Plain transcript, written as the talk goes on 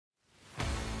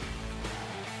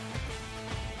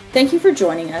Thank you for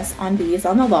joining us on Bees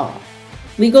on the Law,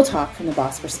 legal talk from the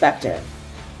boss perspective.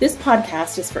 This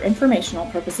podcast is for informational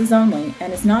purposes only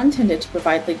and is not intended to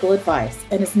provide legal advice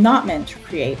and is not meant to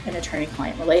create an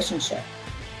attorney-client relationship.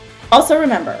 Also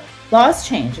remember, laws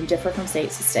change and differ from state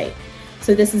to state,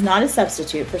 so this is not a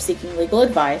substitute for seeking legal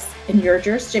advice in your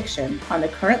jurisdiction on the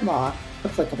current law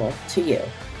applicable to you.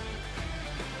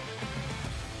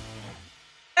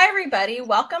 Hi everybody,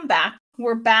 welcome back.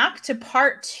 We're back to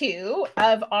part 2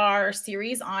 of our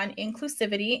series on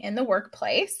inclusivity in the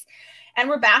workplace. And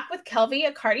we're back with Kelby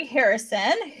Accadi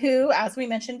Harrison, who, as we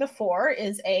mentioned before,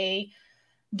 is a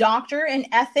doctor in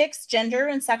ethics, gender,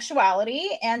 and sexuality.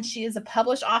 And she is a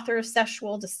published author of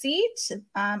Sexual Deceit,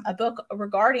 a book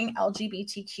regarding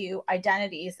LGBTQ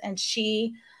identities. And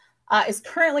she is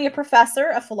currently a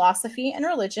professor of philosophy and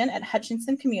religion at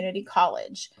Hutchinson Community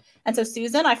College. And so,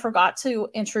 Susan, I forgot to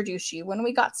introduce you when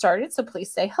we got started, so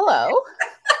please say hello.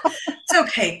 It's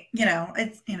okay.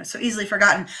 It's so easily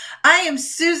forgotten. I am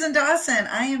Susan Dawson.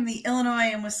 I am the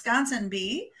Illinois and Wisconsin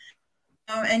bee.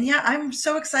 And yeah, I'm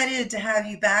so excited to have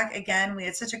you back again. We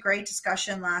had such a great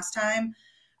discussion last time,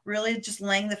 really just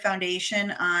laying the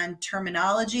foundation on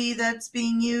terminology that's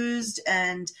being used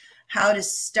and how to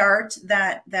start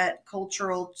that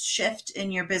cultural shift in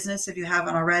your business, if you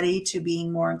haven't already, to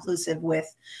being more inclusive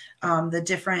with the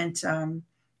different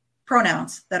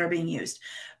pronouns that are being used.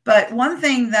 But one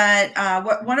thing that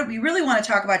what we really want to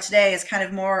talk about today is kind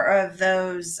of more of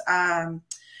those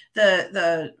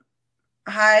the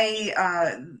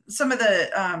high some of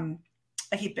the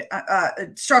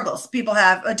struggles people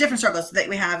have, different struggles that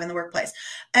we have in the workplace.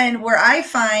 And where I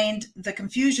find the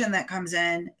confusion that comes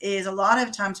in is a lot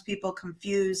of times people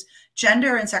confuse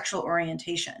gender and sexual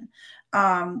orientation,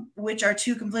 which are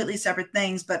two completely separate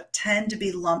things, but tend to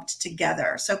be lumped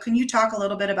together. So can you talk a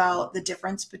little bit about the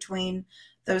difference between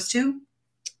those two?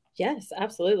 Yes,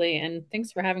 absolutely. And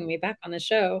thanks for having me back on the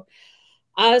show.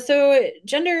 So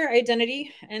gender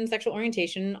identity and sexual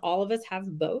orientation, all of us have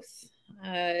both.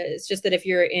 It's just that if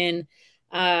you're in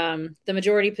the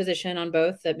majority position on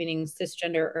both, that meaning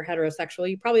cisgender or heterosexual,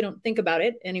 you probably don't think about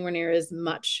it anywhere near as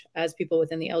much as people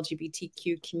within the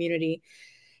LGBTQ community.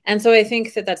 And so I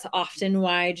think that that's often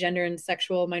why gender and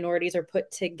sexual minorities are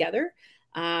put together,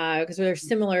 because there are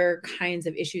similar kinds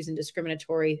of issues and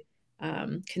discriminatory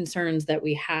concerns that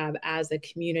we have as a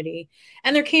community.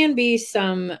 And there can be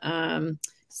some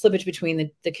slippage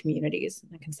between the communities.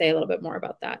 I can say a little bit more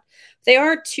about that. They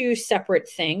are two separate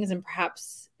things, and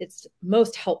perhaps it's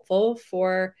most helpful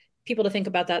for people to think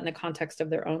about that in the context of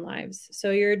their own lives.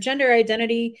 So your gender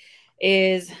identity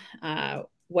is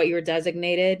what you're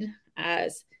designated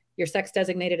as, your sex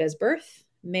designated as birth,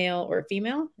 male or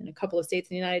female. In a couple of states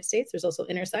in the United States, there's also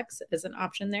intersex as an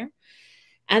option there.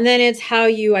 And then it's how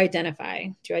you identify.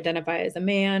 Do you identify as a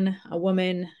man, a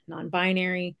woman,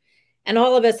 non-binary? And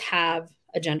all of us have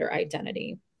a gender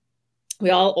identity. We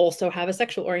all also have a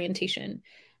sexual orientation,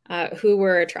 who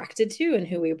we're attracted to and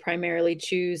who we primarily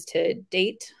choose to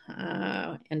date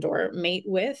and or mate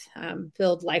with,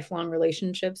 build lifelong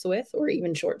relationships with, or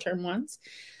even short-term ones.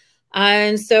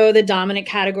 And so the dominant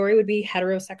category would be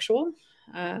heterosexual,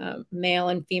 male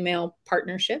and female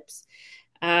partnerships.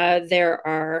 There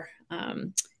are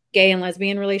gay and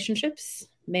lesbian relationships,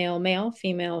 male-male,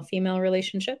 female-female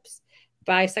relationships,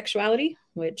 bisexuality,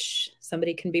 which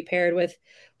somebody can be paired with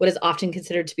what is often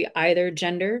considered to be either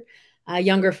gender.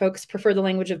 Younger folks prefer the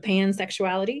language of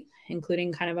pansexuality,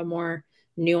 including kind of a more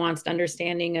nuanced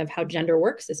understanding of how gender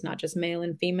works. It's not just male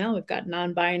and female. We've got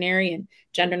non-binary and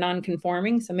gender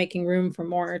non-conforming, so making room for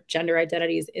more gender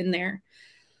identities in there.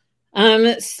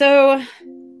 So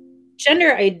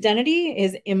gender identity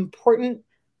is important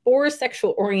for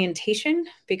sexual orientation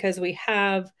because we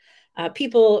have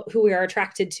people who we are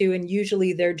attracted to, and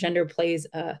usually their gender plays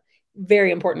a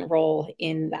very important role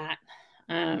in that.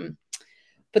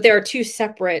 But there are two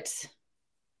separate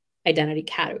identity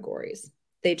categories.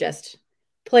 They just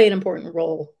play an important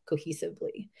role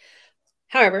cohesively.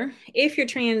 However, if you're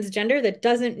transgender, that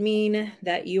doesn't mean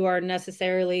that you are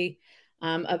necessarily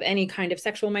of any kind of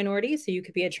sexual minority. So you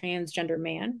could be a transgender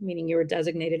man, meaning you were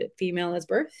designated female as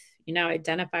birth. You now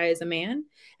identify as a man,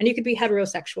 and you could be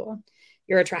heterosexual.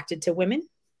 You're attracted to women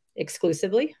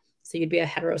exclusively. So you'd be a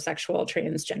heterosexual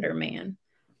transgender man.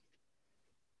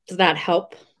 Does that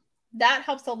help? That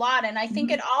helps a lot. And I think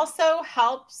it also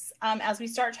helps as we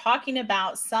start talking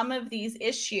about some of these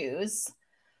issues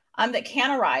that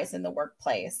can arise in the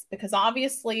workplace, because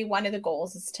obviously one of the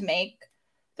goals is to make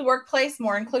the workplace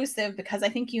more inclusive, because I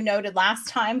think you noted last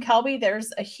time, Kelby,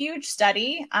 there's a huge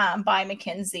study by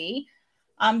McKinsey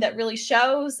that really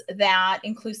shows that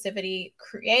inclusivity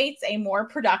creates a more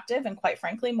productive and, quite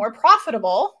frankly, more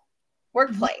profitable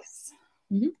workplace.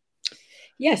 Mm-hmm.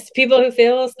 Yes, people who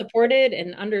feel supported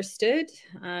and understood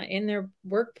in their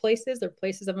workplaces, their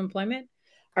places of employment,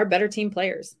 are better team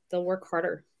players. They'll work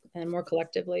harder and more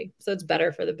collectively. So it's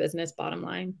better for the business bottom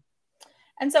line.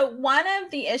 And so one of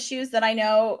the issues that I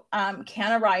know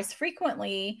can arise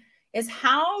frequently is,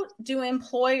 how do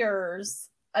employers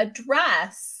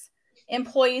address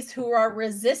employees who are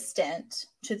resistant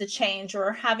to the change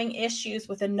or having issues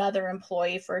with another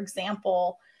employee? For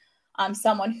example,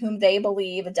 someone whom they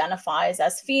believe identifies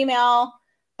as female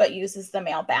but uses the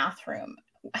male bathroom.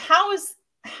 How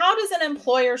does an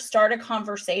employer start a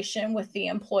conversation with the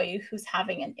employee who's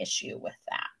having an issue with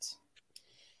that?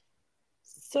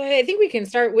 So I think we can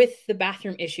start with the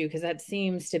bathroom issue, because that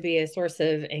seems to be a source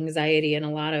of anxiety in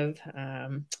a lot of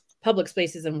public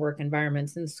spaces and work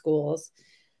environments and schools.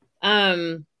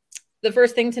 The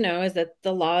first thing to know is that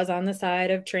the law is on the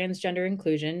side of transgender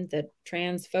inclusion, that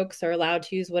trans folks are allowed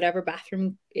to use whatever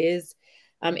bathroom is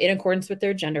in accordance with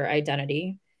their gender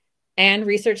identity. And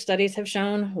research studies have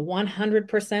shown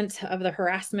 100% of the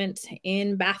harassment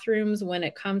in bathrooms when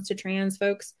it comes to trans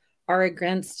folks are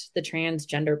against the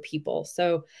transgender people.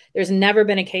 So there's never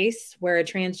been a case where a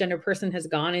transgender person has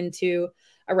gone into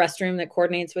a restroom that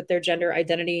coordinates with their gender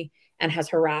identity and has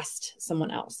harassed someone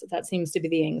else. That seems to be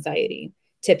the anxiety.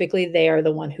 Typically, they are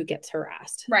the one who gets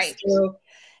harassed. Right. So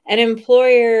an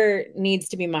employer needs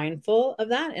to be mindful of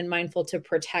that and mindful to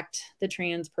protect the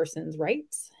trans person's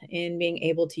rights in being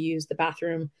able to use the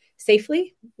bathroom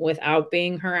safely without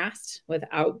being harassed,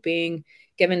 without being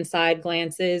given side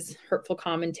glances, hurtful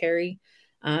commentary,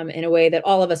 in a way that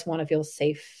all of us want to feel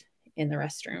safe in the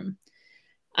restroom.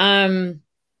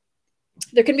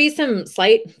 There can be some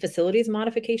slight facilities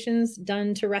modifications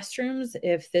done to restrooms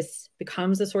if this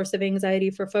becomes a source of anxiety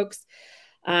for folks.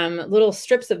 Little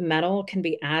strips of metal can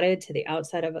be added to the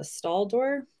outside of a stall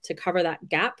door to cover that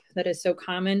gap that is so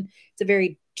common. It's a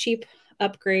very cheap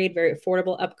upgrade, very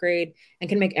affordable upgrade, and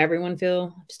can make everyone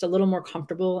feel just a little more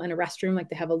comfortable in a restroom, like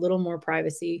they have a little more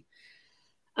privacy.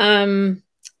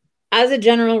 As a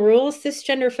general rule,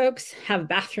 cisgender folks have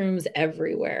bathrooms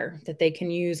everywhere that they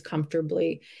can use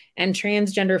comfortably, and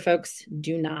transgender folks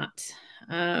do not.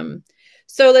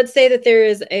 So let's say that there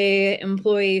is an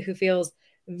employee who feels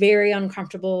very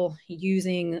uncomfortable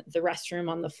using the restroom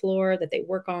on the floor that they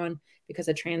work on because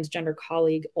a transgender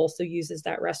colleague also uses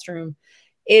that restroom.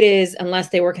 It is, unless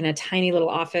they work in a tiny little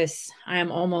office, I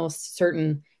am almost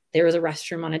certain there is a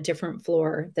restroom on a different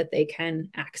floor that they can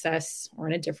access, or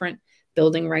in a different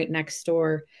building right next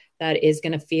door, that is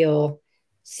going to feel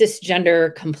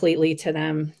cisgender completely to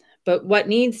them. But what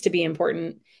needs to be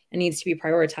important and needs to be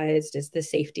prioritized is the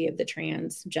safety of the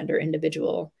transgender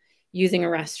individual using a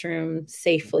restroom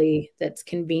safely that's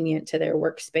convenient to their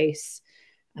workspace.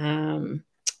 And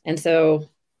so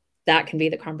that can be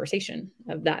the conversation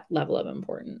of that level of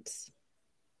importance.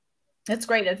 That's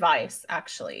great advice,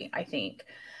 actually, I think.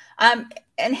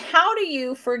 And how do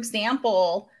you, for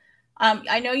example,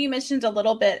 I know you mentioned a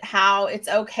little bit how it's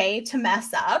okay to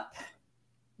mess up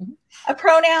a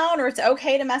pronoun, or it's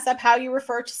okay to mess up how you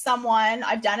refer to someone.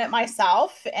 I've done it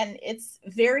myself, and it's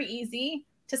very easy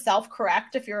to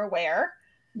self-correct if you're aware.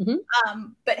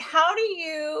 But how do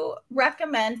you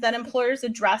recommend that employers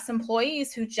address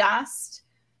employees who just,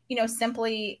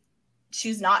 simply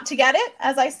choose not to get it,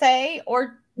 as I say,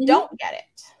 or don't get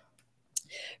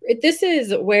it? This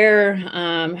is where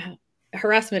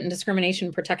harassment and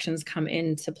discrimination protections come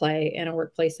into play in a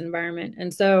workplace environment.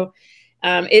 And so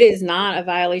it is not a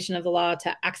violation of the law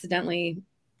to accidentally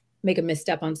make a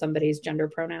misstep on somebody's gender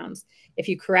pronouns. If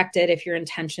you correct it, if your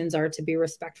intentions are to be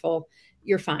respectful,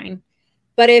 you're fine.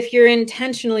 But if you're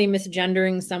intentionally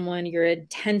misgendering someone, you're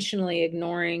intentionally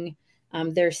ignoring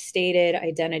their stated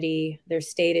identity, their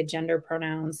stated gender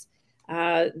pronouns,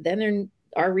 then there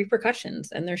are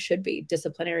repercussions, and there should be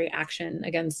disciplinary action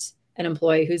against an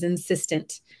employee who's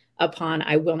insistent upon,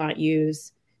 I will not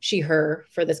use she, her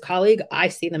for this colleague. I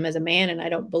see them as a man, and I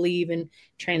don't believe in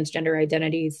transgender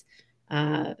identities.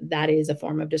 That is a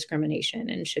form of discrimination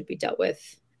and should be dealt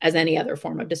with as any other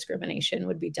form of discrimination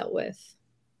would be dealt with.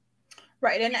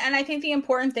 Right. And I think the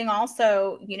important thing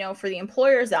also, for the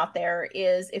employers out there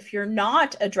is, if you're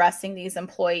not addressing these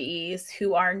employees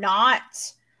who are not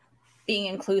being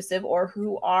inclusive, or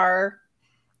who are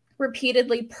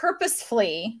repeatedly,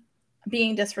 purposefully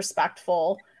being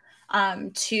disrespectful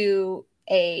to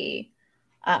a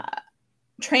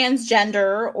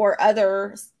transgender or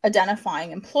other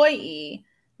identifying employee,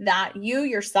 that you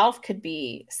yourself could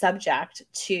be subject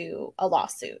to a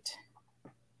lawsuit.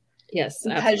 Yes,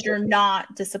 because absolutely. You're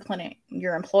not disciplining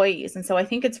your employees. And so I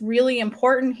think it's really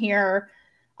important here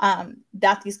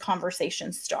that these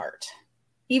conversations start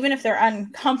even if they're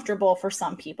uncomfortable for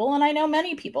some people, and I know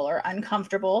many people are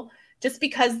uncomfortable just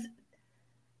because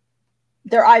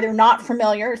they're either not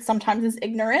familiar, sometimes it's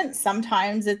ignorance,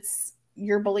 sometimes it's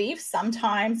your beliefs,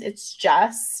 sometimes it's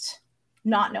just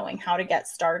not knowing how to get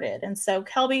started. And so,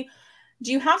 Kelby,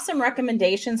 do you have some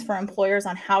recommendations for employers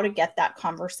on how to get that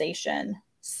conversation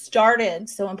started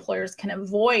so employers can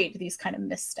avoid these kind of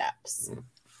missteps?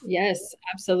 Yes,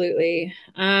 absolutely.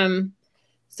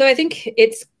 So I think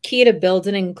it's key to build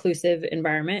an inclusive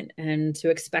environment and to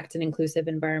expect an inclusive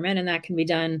environment. And that can be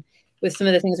done with some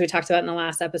of the things we talked about in the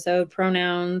last episode: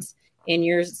 pronouns in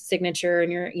your signature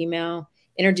and your email,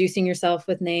 introducing yourself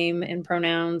with name and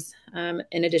pronouns,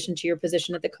 in addition to your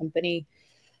position at the company.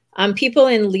 People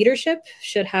in leadership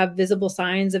should have visible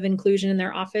signs of inclusion in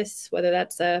their office, whether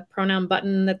that's a pronoun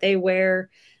button that they wear,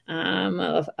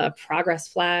 a progress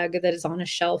flag that is on a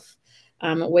shelf,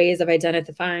 ways of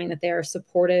identifying that they are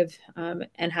supportive,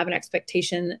 and have an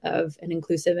expectation of an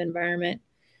inclusive environment.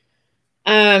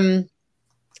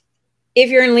 If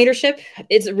you're in leadership,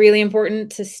 it's really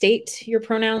important to state your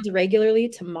pronouns regularly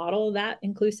to model that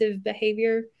inclusive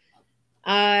behavior.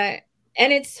 And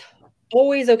it's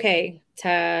always okay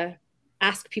to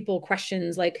ask people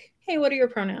questions like, hey, what are your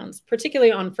pronouns?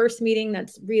 Particularly on first meeting,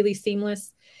 that's really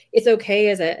seamless. It's okay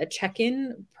as a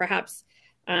check-in, perhaps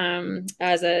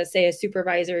as a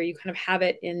supervisor, you kind of have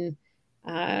it in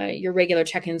your regular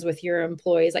check-ins with your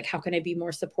employees, like, how can I be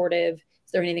more supportive?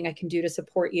 Is there anything I can do to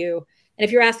support you? And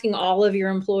if you're asking all of your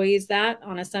employees that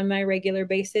on a semi-regular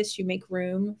basis, you make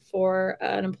room for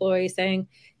an employee saying,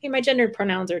 hey, my gendered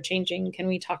pronouns are changing. Can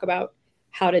we talk about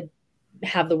how to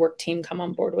have the work team come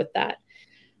on board with that?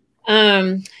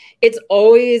 It's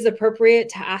always appropriate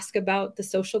to ask about the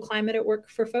social climate at work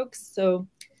for folks. So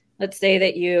let's say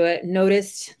that you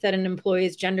noticed that an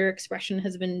employee's gender expression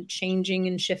has been changing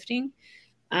and shifting.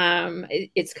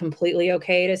 It's completely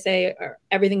okay to say,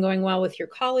 everything going well with your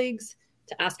colleagues?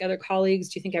 To ask other colleagues,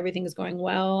 do you think everything is going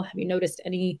well? Have you noticed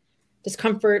any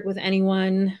discomfort with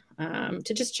anyone?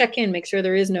 To just check in, make sure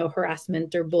there is no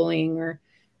harassment or bullying or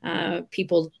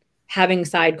people having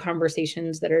side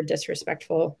conversations that are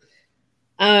disrespectful.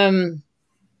 I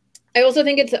also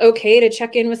think it's okay to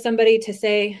check in with somebody to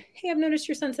say, hey, I've noticed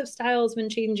your sense of style has been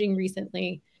changing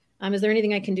recently. Is there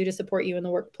anything I can do to support you in the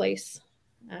workplace?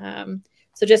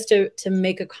 So just to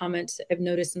make a comment, I've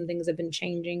noticed some things have been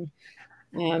changing.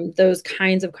 Those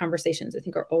kinds of conversations, I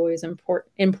think, are always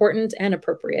important and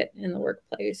appropriate in the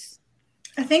workplace.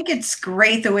 I think it's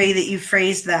great the way that you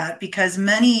phrased that, because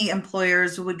many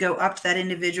employers would go up to that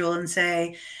individual and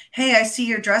say, hey, I see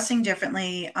you're dressing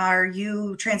differently. Are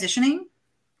you transitioning?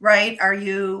 Right?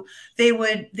 They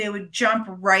would jump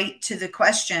right to the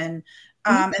question.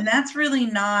 And that's really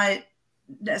not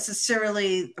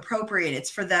necessarily appropriate.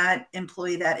 It's for that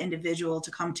employee, that individual,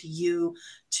 to come to you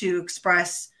to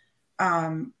express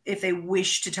if they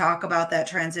wish to talk about that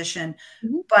transition.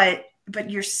 But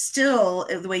you're still,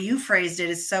 the way you phrased it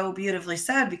is so beautifully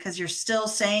said, because you're still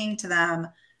saying to them,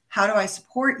 how do I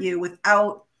support you,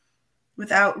 without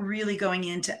really going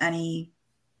into any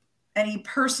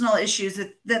personal issues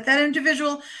that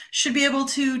individual should be able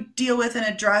to deal with and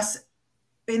address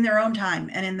in their own time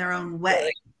and in their own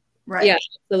way. Right. Yeah,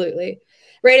 absolutely.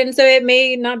 Right. And so it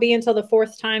may not be until the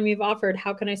fourth time you've offered,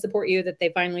 how can I support you, that they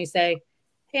finally say,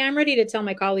 hey, I'm ready to tell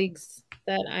my colleagues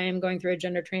that I am going through a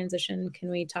gender transition. Can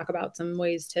we talk about some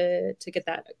ways to get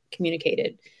that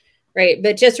communicated? Right.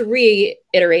 But just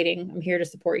reiterating, I'm here to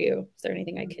support you. Is there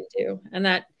anything I can do? And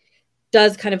that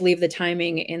does kind of leave the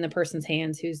timing in the person's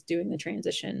hands who's doing the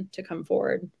transition to come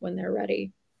forward when they're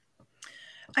ready.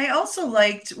 I also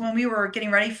liked, when we were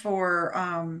getting ready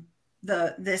for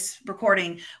this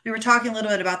recording, we were talking a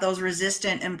little bit about those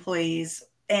resistant employees.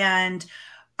 And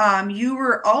you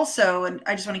were also, and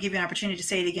I just want to give you an opportunity to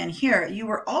say it again here, you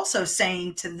were also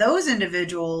saying to those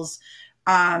individuals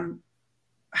how,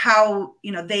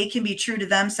 they can be true to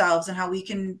themselves and how we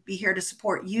can be here to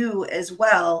support you as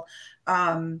well.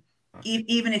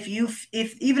 Even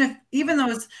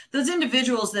those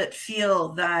individuals that feel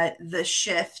that the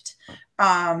shift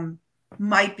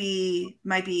might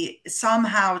be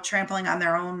somehow trampling on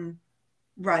their own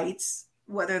rights,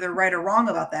 whether they're right or wrong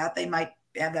about that, they might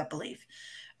have that belief.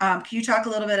 Can you talk a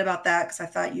little bit about that? Because I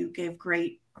thought you gave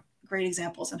great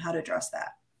examples on how to address that.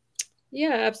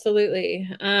 Yeah, absolutely.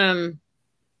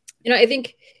 I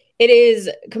think it is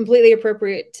completely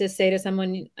appropriate to say to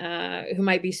someone who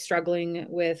might be struggling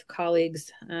with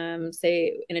colleagues,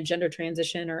 say in a gender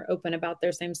transition or open about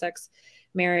their same-sex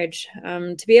marriage,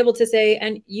 to be able to say,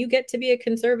 and you get to be a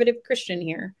conservative Christian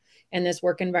here in this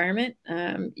work environment.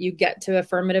 You get to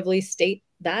affirmatively state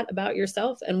that about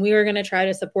yourself. And we are going to try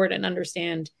to support and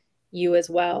understand you as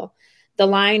well. The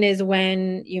line is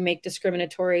when you make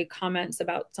discriminatory comments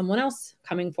about someone else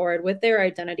coming forward with their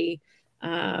identity,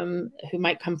 who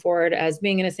might come forward as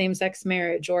being in a same-sex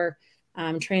marriage or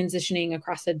transitioning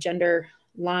across a gender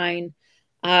line,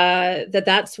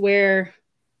 that's where,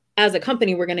 as a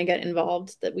company, we're going to get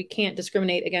involved, that we can't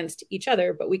discriminate against each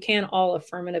other, but we can all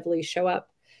affirmatively show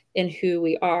up in who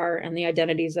we are and the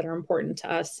identities that are important to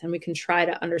us. And we can try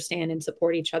to understand and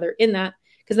support each other in that,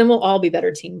 because then we'll all be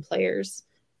better team players.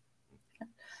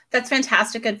 That's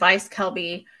fantastic advice,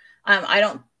 Kelby. I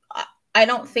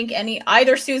don't think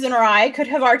either Susan or I could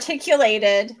have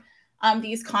articulated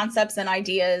these concepts and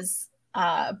ideas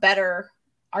better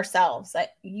ourselves.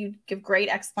 You give great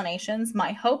explanations.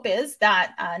 My hope is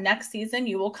that next season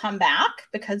you will come back,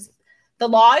 because the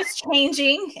law is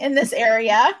changing in this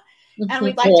area, and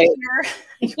we'd like to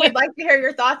hear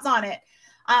your thoughts on it.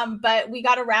 But we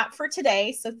got a wrap for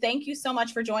today. So thank you so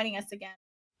much for joining us again.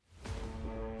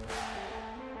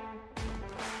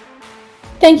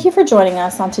 Thank you for joining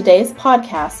us on today's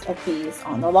podcast of Bees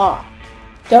on the Law.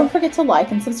 Don't forget to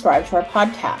like and subscribe to our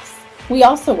podcast. We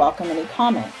also welcome any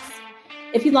comments.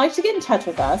 If you'd like to get in touch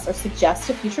with us or suggest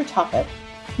a future topic,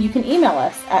 you can email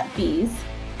us at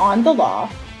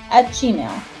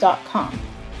beesonthelaw@gmail.com.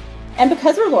 And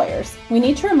because we're lawyers, we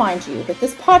need to remind you that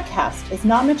this podcast is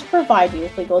not meant to provide you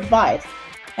with legal advice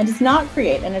and does not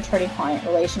create an attorney-client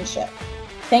relationship.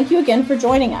 Thank you again for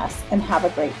joining us, and have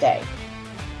a great day.